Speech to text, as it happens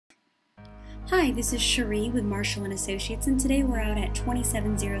Hi, this is Cherie with Marshall & Associates, and today we're out at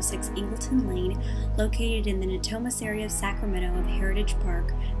 2706 Ingleton Lane, located in the Natomas area of Sacramento of Heritage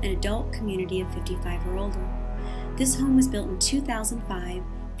Park, an adult community of 55 or older. This home was built in 2005,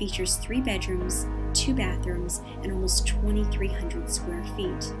 features 3 bedrooms, 2 bathrooms, and almost 2,300 square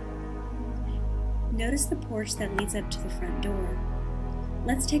feet. Notice the porch that leads up to the front door.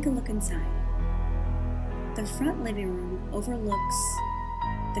 Let's take a look inside. The front living room overlooks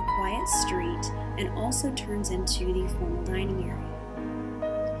the quiet street and also turns into the formal dining area.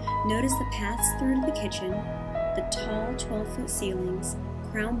 Notice the paths through to the kitchen, the tall 12-foot ceilings,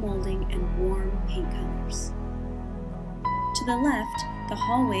 crown molding, and warm paint colors. To the left, the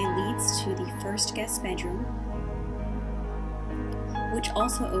hallway leads to the first guest bedroom, which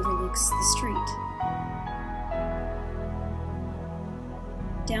also overlooks the street.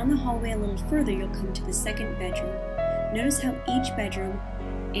 Down the hallway a little further, you'll come to the second bedroom. Notice how each bedroom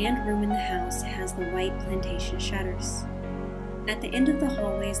and room in the house has the white plantation shutters. At the end of the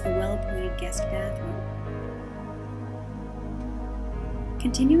hallway is the well-appointed guest bathroom.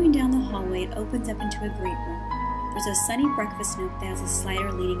 Continuing down the hallway, it opens up into a great room. There's a sunny breakfast nook that has a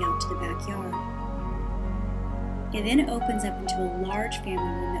slider leading out to the backyard. It then opens up into a large family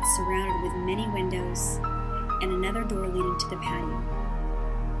room that's surrounded with many windows and another door leading to the patio.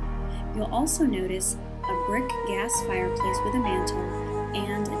 You'll also notice a brick gas fireplace with a mantel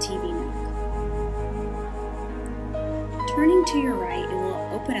and a TV nook. Turning to your right, it will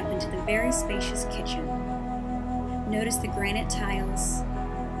open up into the very spacious kitchen. Notice the granite tiles,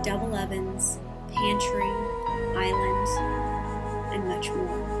 double ovens, pantry, island, and much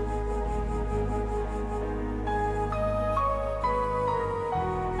more.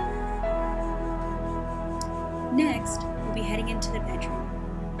 Next, we'll be heading into the bedroom,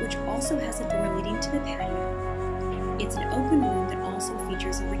 which also has a door leading to the patio. It's an open room that also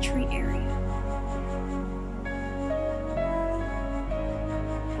features a retreat area.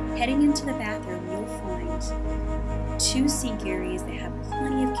 Heading into the bathroom, you'll find 2 sink areas that have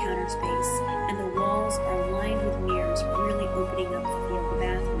plenty of counter space, and the walls are lined with mirrors, really opening up the feel of the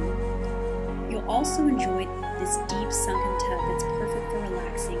bathroom. You'll also enjoy this deep sunken tub that's perfect for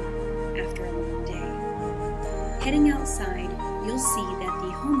relaxing after a long day. Heading outside, you'll see that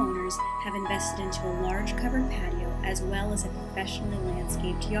the homeowners have invested into a large covered patio as well as a professionally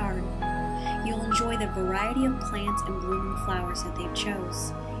landscaped yard. You'll enjoy the variety of plants and blooming flowers that they've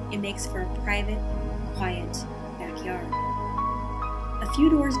chose. It makes for a private, quiet backyard. A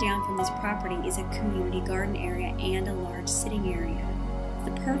few doors down from this property is a community garden area and a large sitting area. It's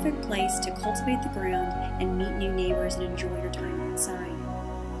the perfect place to cultivate the ground and meet new neighbors and enjoy your time outside.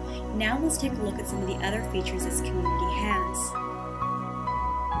 Now let's take a look at some of the other features this community has.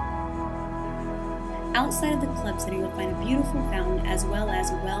 Outside of the club center, you'll find a beautiful fountain as well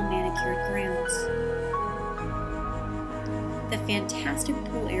as well-manicured grounds. The fantastic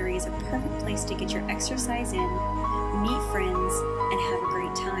pool area is a perfect place to get your exercise in, meet friends, and have a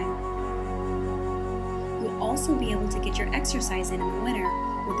great time. You'll also be able to get your exercise in the winter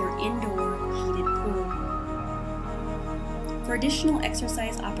with their indoor heated pool. For additional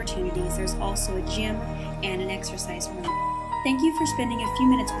exercise opportunities, there's also a gym and an exercise room. Thank you for spending a few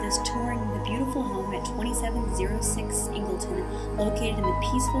minutes with us touring the beautiful home at 2706 Ingleton, located in the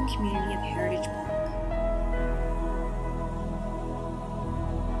peaceful community of Heritage Park.